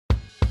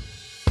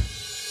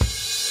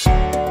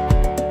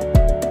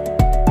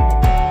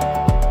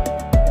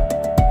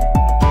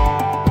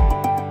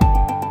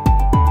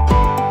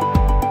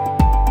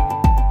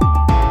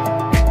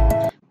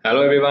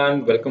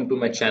everyone, welcome to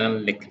my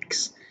channel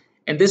Niklix.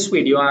 In this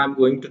video, I am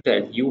going to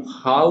tell you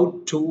how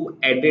to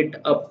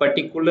edit a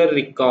particular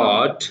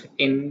record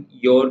in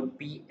your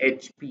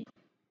PHP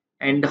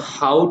and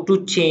how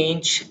to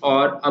change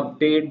or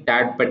update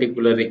that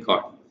particular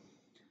record.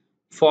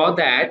 For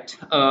that,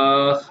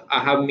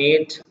 I have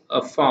made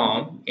a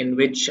form in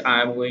which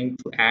I am going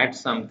to add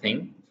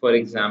something. For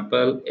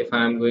example, if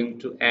I am going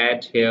to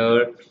add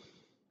here,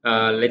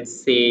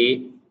 let's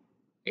say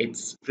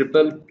it's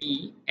triple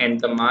P and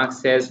the mark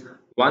says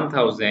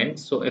 1000.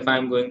 So if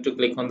I'm going to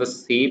click on the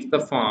save the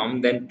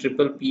form, then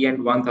triple P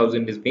and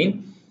 1000 is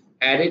being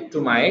added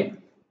to my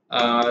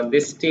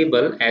this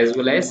table as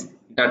well as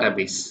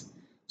database.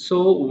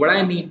 So what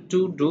I need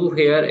to do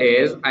here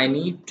is I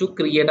need to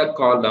create a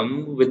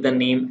column with the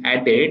name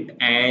edit,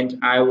 and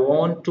I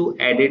want to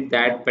edit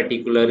that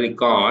particular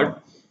record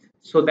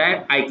so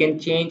that I can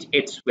change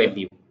its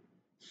value.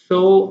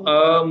 So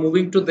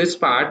moving to this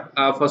part,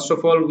 first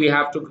of all, we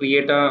have to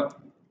create a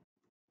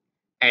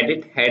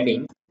edit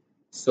heading.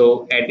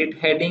 So edit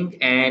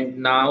heading, and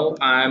now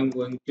I'm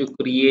going to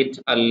create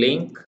a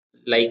link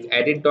like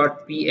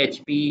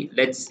edit.php.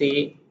 Let's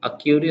say a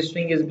query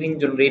string is being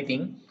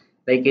generating,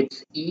 like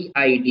it's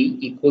eid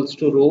equals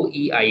to row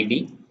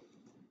eid.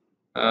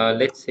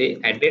 Let's say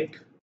edit.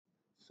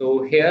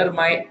 So here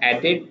my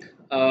edit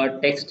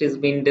text is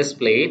being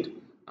displayed.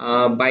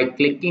 By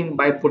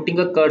putting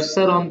a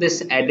cursor on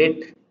this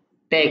edit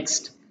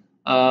text,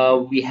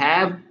 we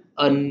have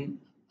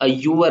a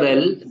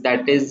URL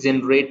that is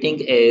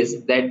generating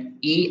is that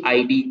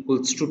eid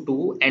equals to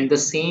 2, and the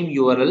same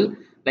URL,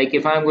 like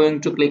if I'm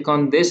going to click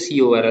on this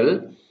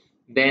URL,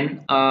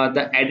 then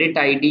the edit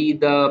id,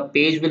 the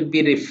page will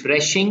be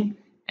refreshing,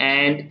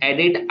 and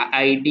edit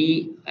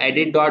id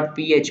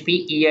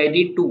edit.php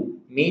eid2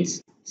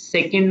 means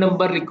second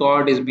number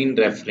record is been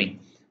referring.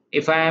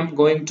 If I am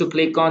going to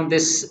click on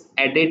this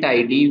edit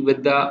id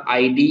with the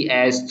id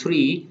as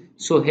 3,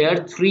 so here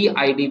 3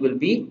 id will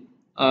be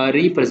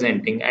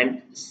representing,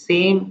 and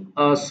same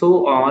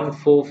so on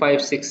 4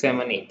 5 6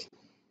 7 8.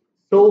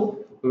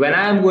 So when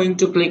I am going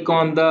to click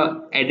on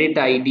the edit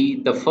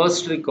ID, the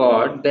first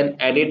record, then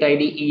edit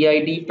ID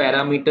EID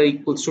parameter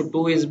equals to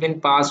 2 is been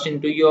passed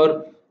into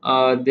your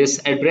this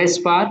address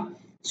bar.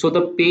 So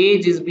the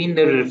page is being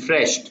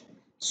refreshed.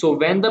 So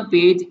when the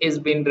page is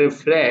being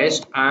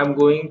refreshed, I am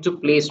going to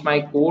place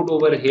my code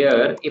over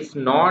here. If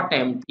not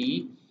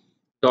empty,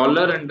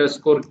 dollar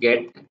underscore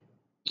get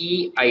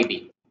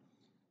EID.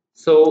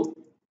 So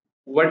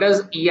what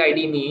does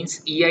EID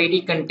means?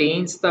 EID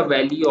contains the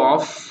value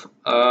of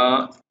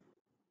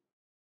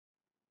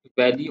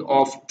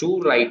 2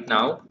 right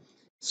now.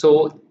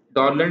 So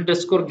dollar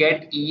underscore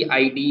get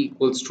eid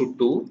equals to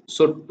 2.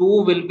 So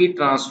 2 will be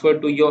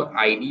transferred to your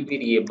id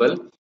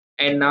variable,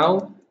 and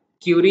now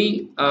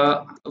query,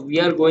 we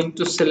are going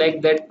to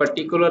select that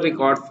particular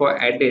record for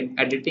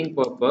editing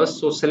purpose.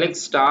 So select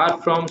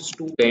star from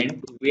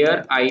student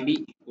where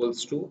id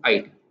equals to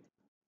id,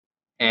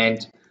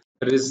 and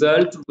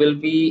result will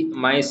be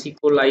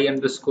mysql I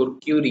underscore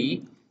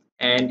query,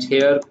 and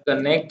here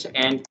connect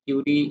and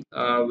query,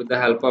 with the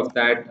help of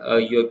that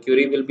your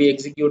query will be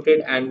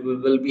executed and we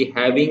will be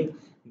having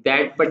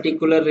that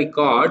particular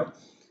record.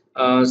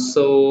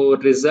 So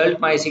result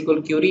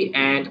mysql query,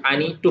 and I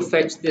need to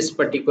fetch this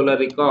particular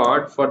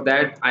record. For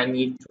that I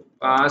need to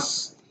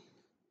pass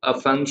a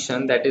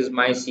function that is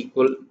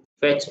mysql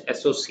fetch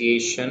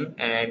association,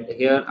 and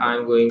here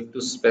I'm going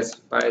to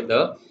specify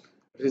the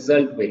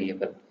result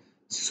variable.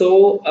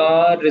 So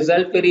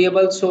result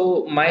variable,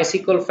 so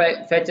mysql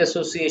fetch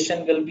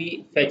association will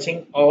be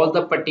fetching all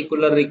the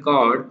particular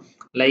record.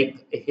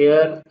 Like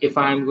here, if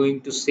I'm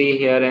going to say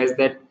here as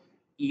that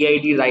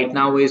eid right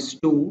now is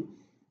 2,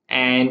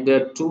 and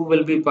 2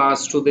 will be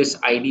passed to this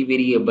id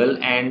variable,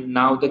 and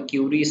now the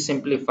query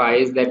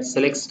simplifies that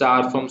select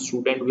star from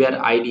student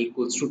where id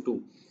equals to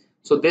 2.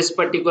 So this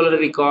particular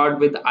record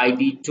with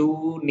id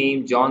 2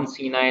 named John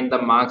Cena and the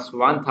marks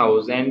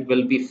 1000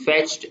 will be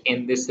fetched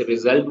in this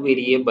result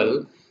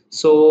variable.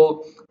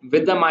 So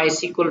with the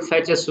MySQL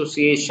fetch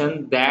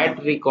association,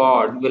 that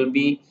record will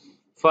be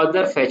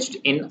further fetched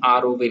in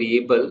RO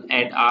variable,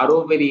 and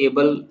RO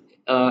variable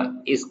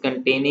is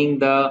containing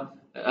the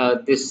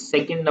this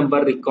second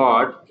number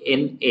record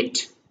in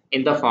it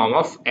in the form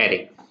of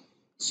array.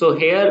 So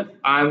here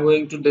I'm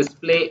going to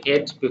display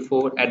it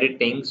before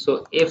editing.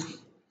 So if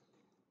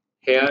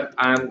here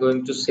I am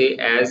going to say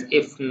as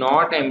if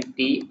not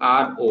empty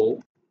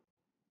ro.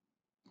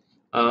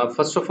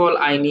 First of all,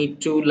 I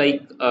need to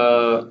like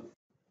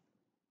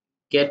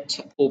get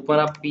open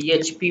a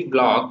PHP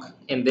block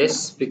in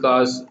this,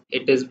 because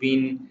it has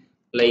been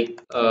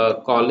like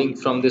calling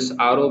from this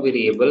ro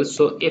variable.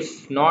 So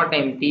if not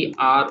empty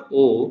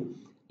ro,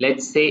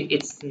 let's say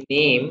its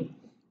name,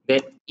 then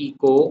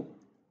echo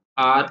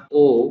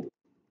ro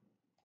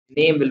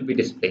name will be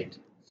displayed.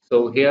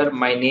 So here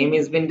my name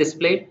is been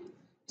displayed.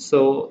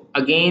 So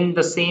again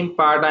the same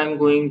part I'm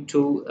going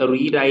to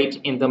rewrite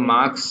in the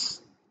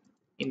marks,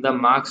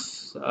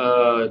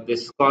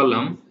 this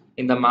column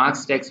in the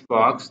marks text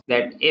box,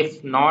 that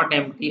if not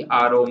empty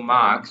ro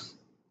marks,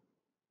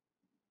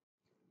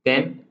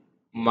 then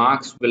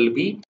marks will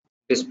be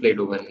displayed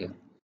over here.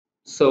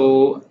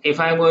 So if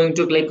I'm going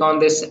to click on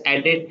this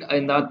edit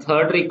in the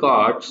third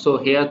record, so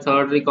here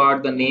third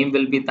record, the name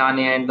will be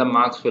Tanya and the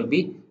marks will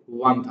be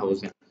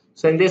 1000.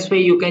 So in this way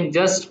you can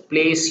just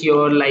place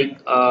your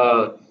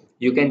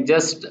you can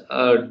just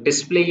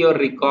display your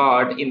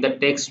record in the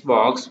text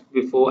box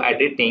before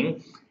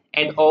editing.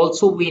 And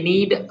also we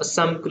need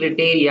some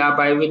criteria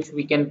by which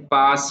we can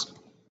pass,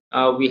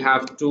 we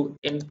have to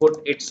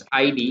input its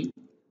ID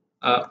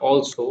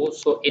also.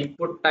 So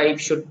input type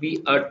should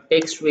be a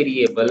text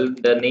variable,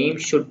 the name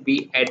should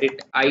be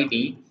edit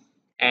id,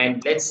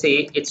 and let's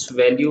say its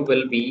value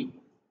will be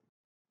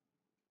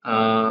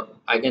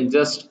I can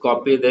just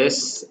copy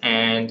this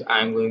and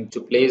I'm going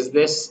to place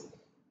this,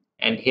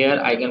 and here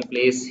I can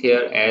place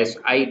here as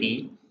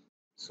id.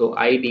 So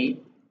id,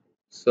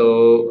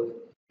 so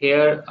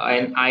here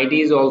an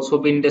id is also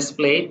been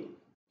displayed.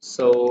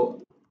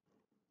 So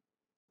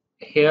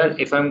here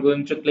if I'm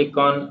going to click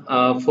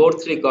on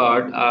fourth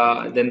record,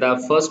 then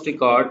the first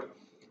record,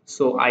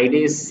 so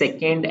ID is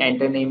second,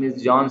 enter name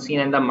is Johnson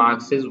and the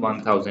marks is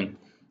 1000.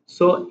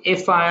 So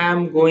if I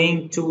am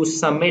going to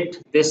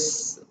submit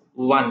this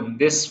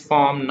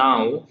form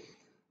now,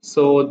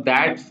 so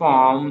that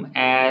form,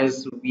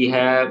 as we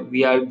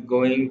are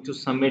going to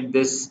submit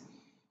this,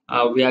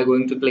 we are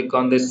going to click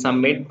on this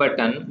submit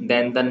button,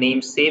 then the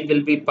name save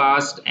will be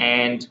passed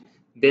and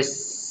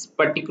this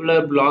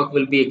particular block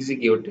will be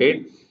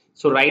executed.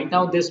 So right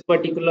now this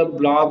particular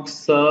block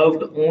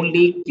served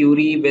only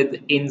query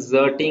with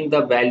inserting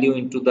the value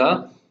into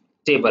the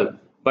table,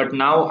 but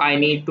now I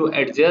need to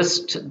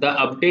adjust the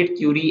update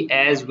query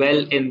as well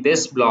in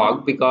this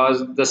block,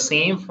 because the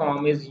same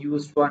form is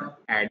used for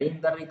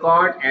adding the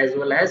record as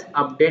well as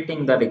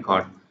updating the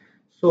record.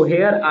 So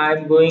here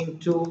I'm going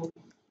to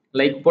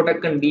put a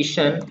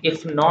condition,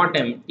 if not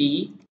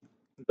empty,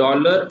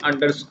 dollar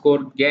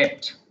underscore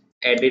get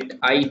edit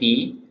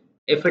id,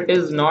 if it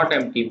is not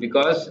empty,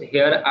 because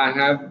here I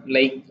have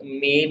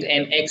made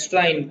an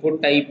extra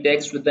input type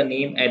text with the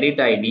name edit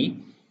id.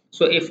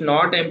 So if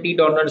not empty,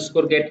 dollar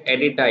underscore get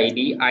edit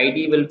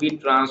id will be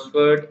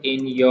transferred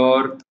in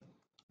your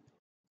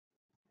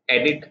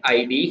edit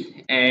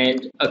id,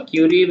 and a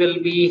query will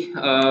be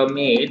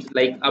made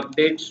like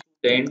update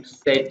student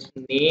set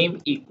name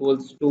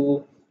equals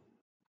to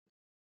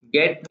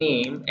get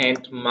name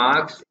and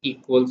marks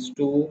equals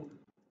to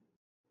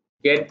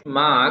get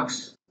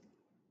marks,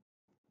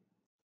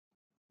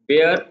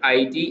 where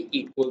id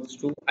equals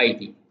to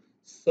id.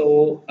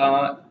 So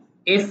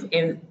if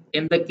in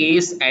the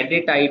case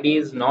edit id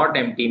is not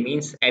empty,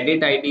 means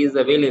edit id is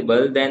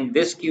available, then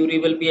this query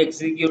will be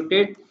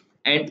executed.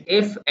 And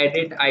if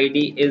edit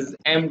id is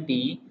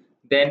empty,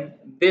 then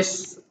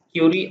this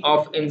query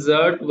of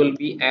insert will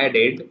be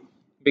added,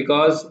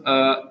 because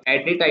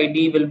edit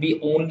id will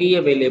be only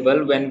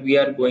available when we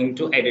are going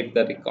to edit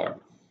the record.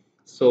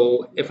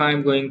 So if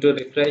I'm going to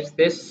refresh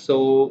this,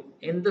 so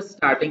in the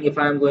starting, if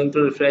I'm going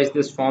to refresh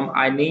this form,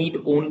 I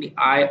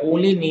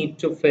only need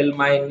to fill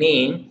my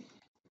name,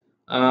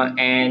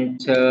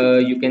 and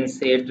you can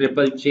say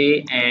triple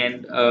J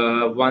and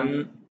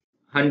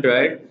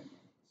 100.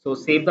 So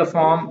save the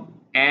form.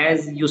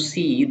 As you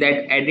see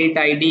that edit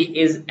ID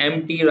is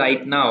empty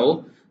right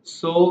now.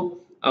 So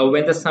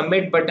when the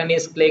submit button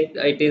is clicked,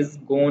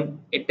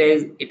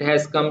 it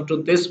has come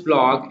to this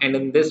block, and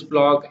in this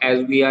block,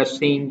 as we are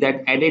seeing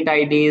that edit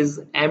ID is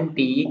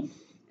empty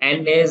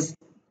and is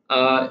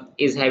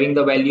having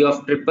the value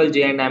of triple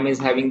J and M is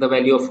having the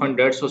value of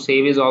 100. So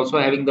save is also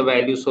having the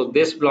value. So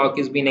this block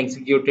is being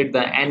executed.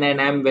 The N and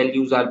M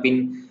values are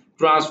being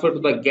transferred to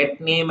the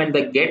get name and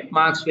the get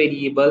marks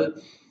variable.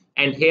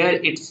 And here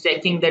it's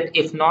checking that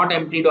if not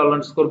empty, dollar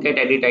underscore get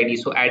edit ID.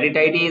 So edit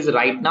ID is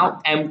right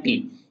now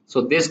empty.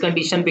 So this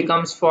condition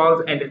becomes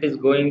false, and it is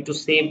going to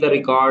save the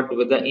record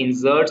with the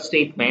insert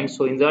statement.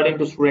 So insert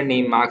into student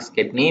name marks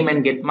get name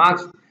and get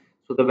marks.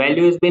 So the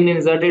value has been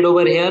inserted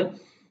over here.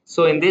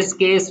 So in this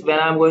case, when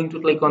I'm going to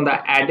click on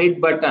the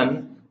edit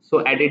button, so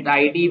edit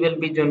ID will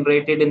be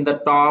generated in the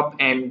top,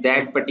 and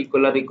that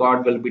particular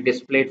record will be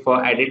displayed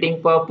for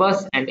editing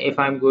purpose. And if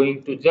I'm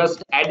going to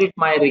just edit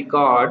my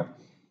record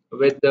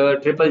with the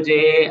triple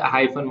J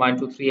hyphen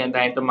 123 and the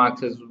enter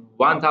marks is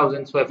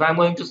 1000. So if I'm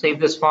going to save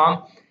this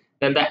form,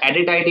 then the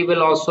edit ID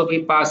will also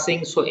be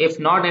passing. So if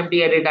not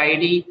empty edit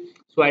ID,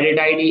 so edit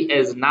ID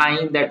is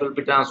 9, that will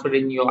be transferred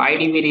in your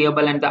ID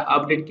variable, and the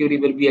update query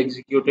will be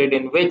executed,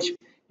 in which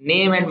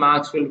name and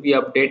marks will be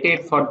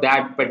updated for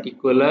that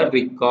particular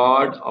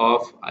record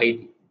of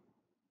ID.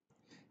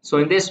 So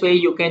in this way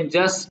you can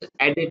just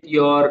edit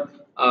your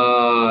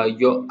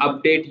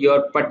update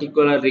your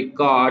particular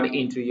record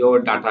into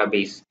your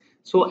database.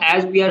 So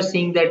as we are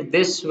seeing that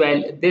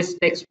this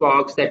text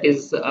box that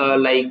is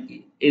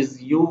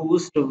is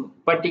used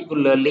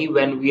particularly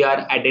when we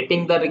are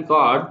editing the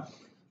record,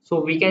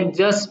 so we can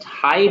just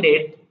hide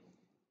it.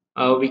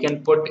 We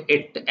can put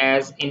it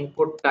as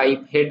input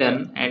type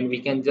hidden, and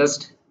we can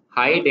just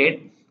hide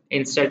it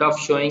instead of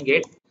showing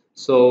it.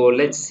 So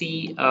let's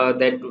see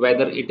that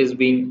whether it is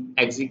been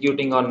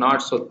executing or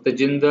not. So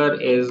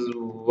Tajinder is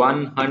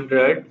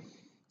 100.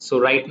 So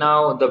right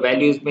now the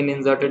value has been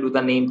inserted with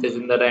the name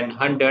Tejinder and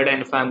 100,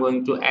 and if I'm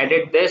going to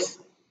edit this,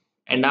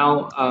 and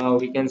now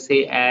we can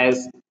say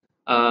as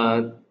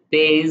uh,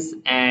 Tej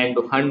and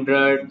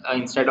 100,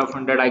 instead of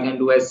 100 I can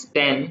do as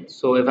 10.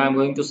 So if I'm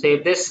going to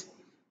save this,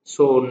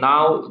 so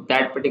now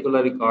that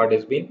particular record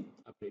has been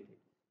updated.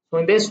 So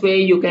in this way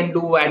you can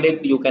do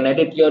edit, you can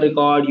edit your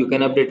record, you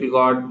can update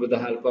record with the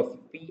help of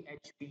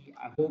PHP.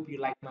 I hope you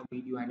like my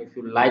video, and if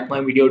you like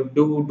my video,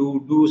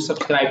 do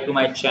subscribe to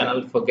my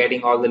channel for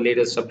getting all the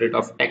latest update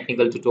of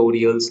technical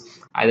tutorials,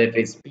 either it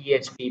is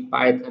PHP,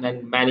 Python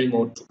and many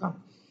more to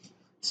come.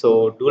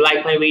 So do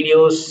like my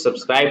videos,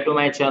 subscribe to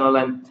my channel,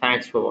 and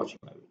thanks for watching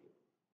my video.